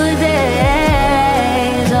good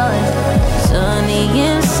days. Always sunny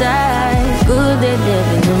inside, good day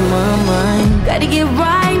living in my mind. Gotta get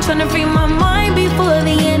right, tryna free my mind before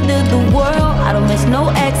the end of the world. I don't miss no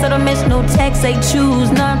ex, I don't miss no text. They choose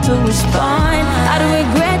not to respond. I don't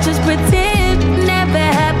regret, just pretend never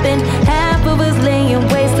happened. Half of us laying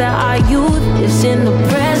waste to our youth is in the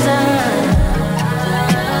present.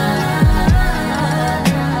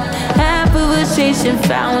 Half of us chasing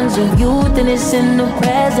fountains of youth and it's in the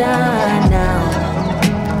present now.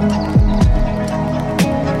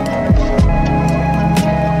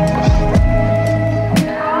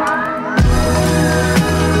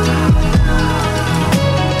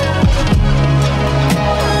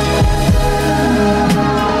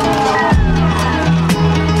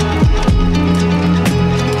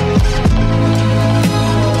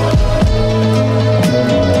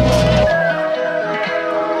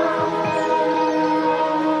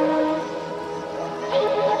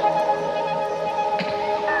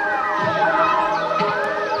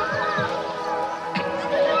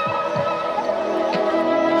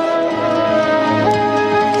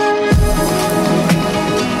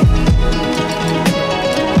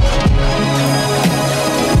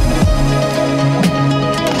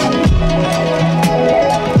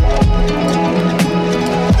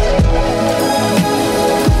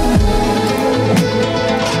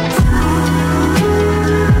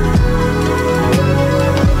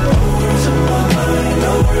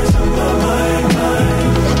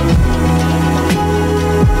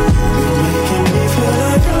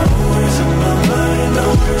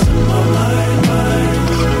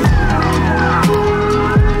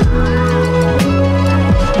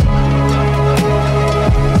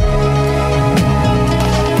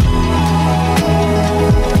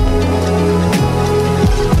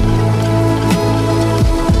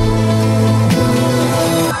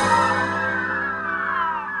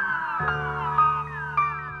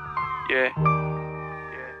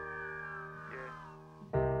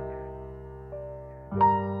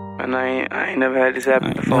 And I ain't never had this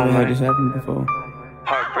happen before.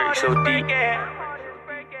 Heartbreak so deep.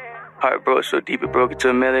 Heart broke so deep it broke into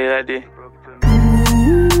a melody like this.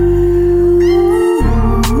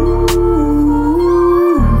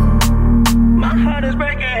 My heart is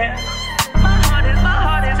breaking. My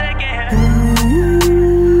heart is aching.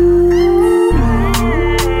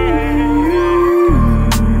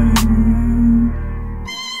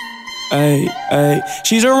 Ay, ay.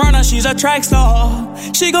 She's a runner, she's a track star.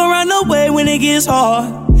 She gon' run away when it gets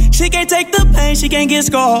hard. She can't take the pain, she can't get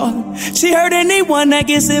scarred. She hurt anyone that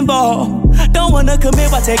gets involved. Don't wanna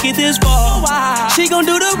commit, why take it this far? She gon'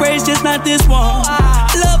 do the race, just not this one.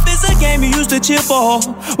 Love is a game you used to cheer for.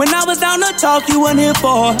 When I was down to talk, you weren't here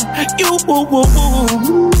for. You woo woo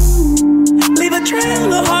woo. Leave a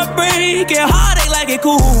trail of heartbreak and heartache like it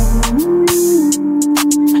cool.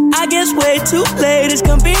 I guess way too late is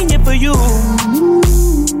convenient for you.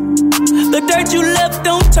 The dirt you left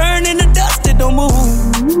don't turn into dust, it don't move.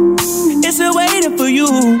 It's still waiting for you.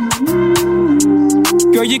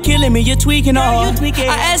 Girl, you're killing me, you're tweaking all.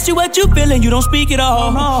 I asked you what you feeling, you don't speak at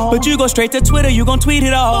all. But you go straight to Twitter, you gon' tweet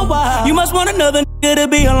it all. You must want another nigga to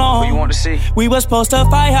be alone. What you want to see? We was supposed to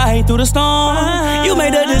fight, I hate through the storm. You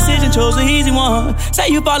made a decision, chose the easy one. Say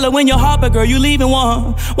you following your heart, but girl, you leaving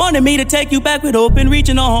one. Wanted me to take you back with open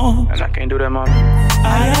reaching on. And I can't do that, mama.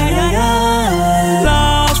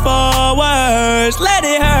 Lost for words, let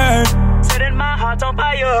it hurt. Say that my heart's on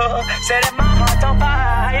fire. Say that my heart's on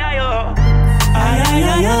fire.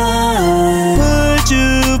 Put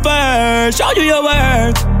you first, show you your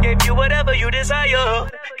worth. Give you whatever you desire.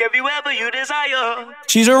 Give you whatever you desire.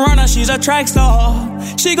 She's a runner, she's a track star.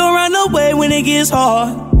 She gon' run away when it gets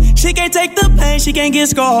hard. She can't take the pain, she can't get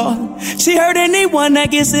scarred. She hurt anyone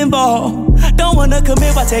that gets involved. Don't wanna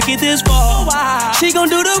commit, why take it this far? She gon'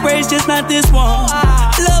 do the race, just not this one.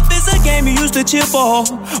 Love is a game you used to cheer for.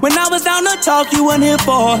 When I was down to talk, you weren't here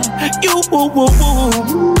for. You woo woo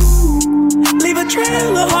woo. Leave a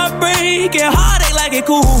trail of heartbreak and heartache like it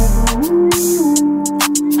cool.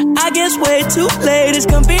 I guess way too late is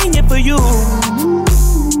convenient for you.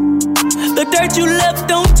 The dirt you left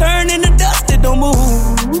don't turn into dust, it don't move.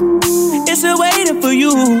 It's still waiting for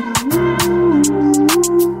you.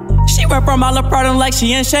 She run from all her problem like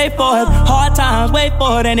she in shape for it. Hard times, wait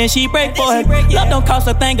for it, and then she break for it. Love don't cost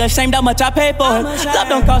a thing, ashamed how much I paid for it. Love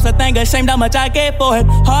don't cost a thing, ashamed how much I gave for it.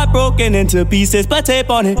 Heartbroken into pieces, but tape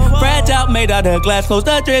on it. Fragile, made out of glass, close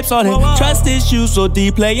the drapes on it. Trust issues so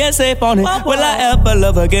deep, playing safe on it. Will I ever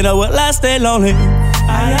love again, or will I stay lonely?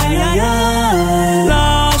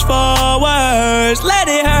 Lost for words, let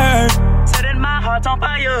it hurt. Setting my heart on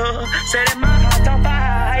fire, setting my heart on fire.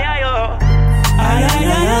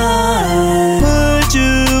 Put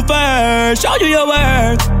you first, show you your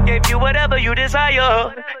worth. Gave you whatever you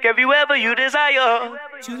desire, gave you whatever you desire.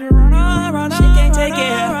 She's a runner, she can't take it.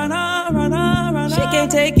 She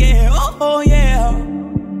can't take it, oh yeah.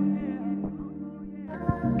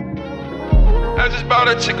 I just bought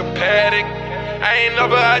a chick a paddock. I ain't know,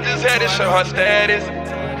 but I just had to show her status.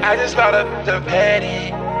 I just bought a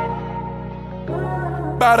paddock.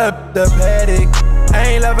 Bought up the paddock.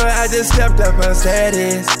 I ain't love her, I just stepped up her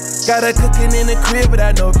status. Got her cooking in the crib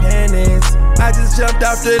without no panties. I just jumped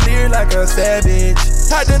off the leer like a savage.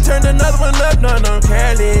 I done turned another one up, no, I'm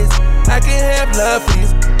careless. I can't have love for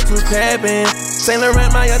these two crabbing. Saint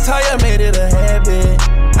Laurent, my attire made it a habit.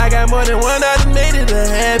 I got more than one, I done made it a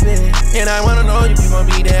habit. And I wanna know if you gon'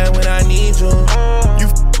 be there when I need you. You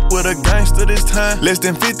with a gangster this time. Less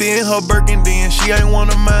than 50 in her Birkin, then she ain't one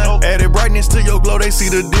of mine. Added brightness to your glow, they see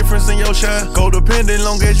the difference in your shine. Codependent,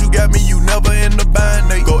 long as you got me, you never in the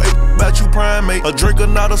bind. They go about you primate. A drinker,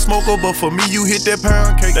 not a smoker, but for me, you hit that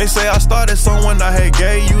pound cake. They say I started someone, I had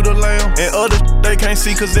gave you the lamb. And other they can't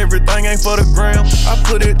see, cause everything ain't for the gram. I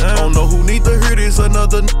put it down. Don't know who need to hear this,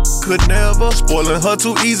 another could never. Spoiling her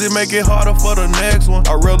too easy, make it harder for the next one.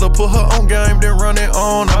 I'd rather put her on game than run it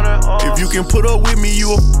on. If you can put up with me,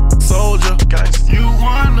 you a soldier. You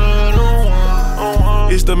one of the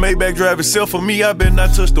one. It's the Maybach drive itself for me. I bet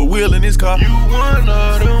not touch the wheel in this car. You one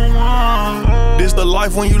of the one. This the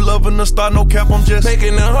life when you loving the star, no cap. I'm just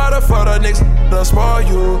making it harder for the niggas to spoil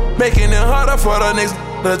you. Making it harder for the niggas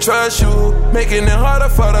to trust you. Making it harder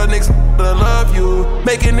for the niggas to love you.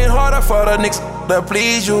 Making it harder for the niggas to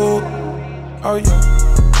please you. Oh yeah.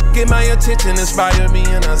 Get my attention, inspire me,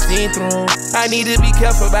 and I see through. I need to be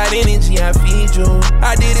careful about energy I feed you.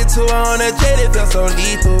 I did it to her on a jet, it felt so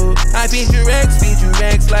lethal. I feed you Rex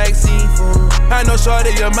like seafood. I know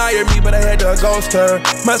shorty admired me, but I had to ghost her.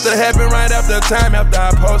 Must have happened right after time after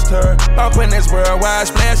I post her. Up in this worldwide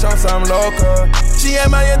splash on some local. She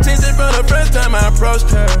had my attention from the first time I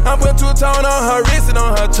approached her. I put two-tone on her wrist and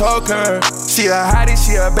on her choker. She a hottie,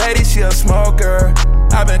 she a baddie, she a smoker.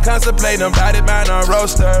 I've been contemplating about it, buying a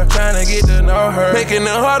roaster, trying to get to know her. Making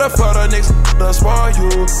it harder for the niggas to spoil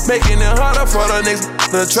you. Making it harder for the niggas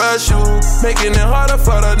to trust you. Making it harder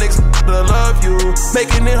for the niggas to love you.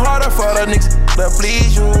 Making it harder for the niggas to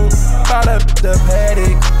please you. Bought up the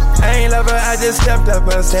paddock. I ain't love her, I just stepped up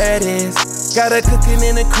her status. Got her cooking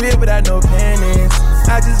in the crib without no panties.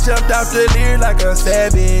 I just jumped off the leer like a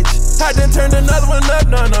savage. I done turned another one up,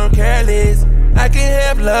 no, I'm careless. I can't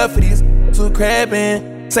have love for these two crabbing.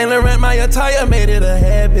 Saint Laurent, my attire made it a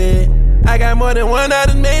habit. I got more than one, I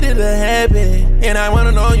done made it a habit. And I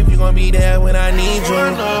wanna know if you gon' be there when I need you.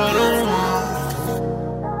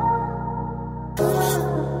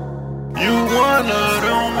 You one of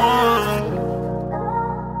the one.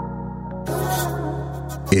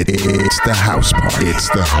 It's the house party. It's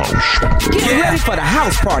the house party. Get ready for the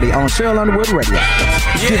house party on Sheryl Underwood Radio.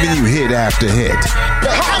 Giving you hit after hit.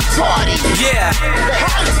 The house party. Yeah. The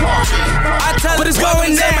house party. I tell what is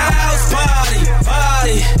going down. My house party.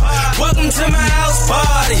 Party. Welcome to my house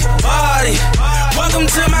party. Party. Welcome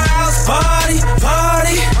to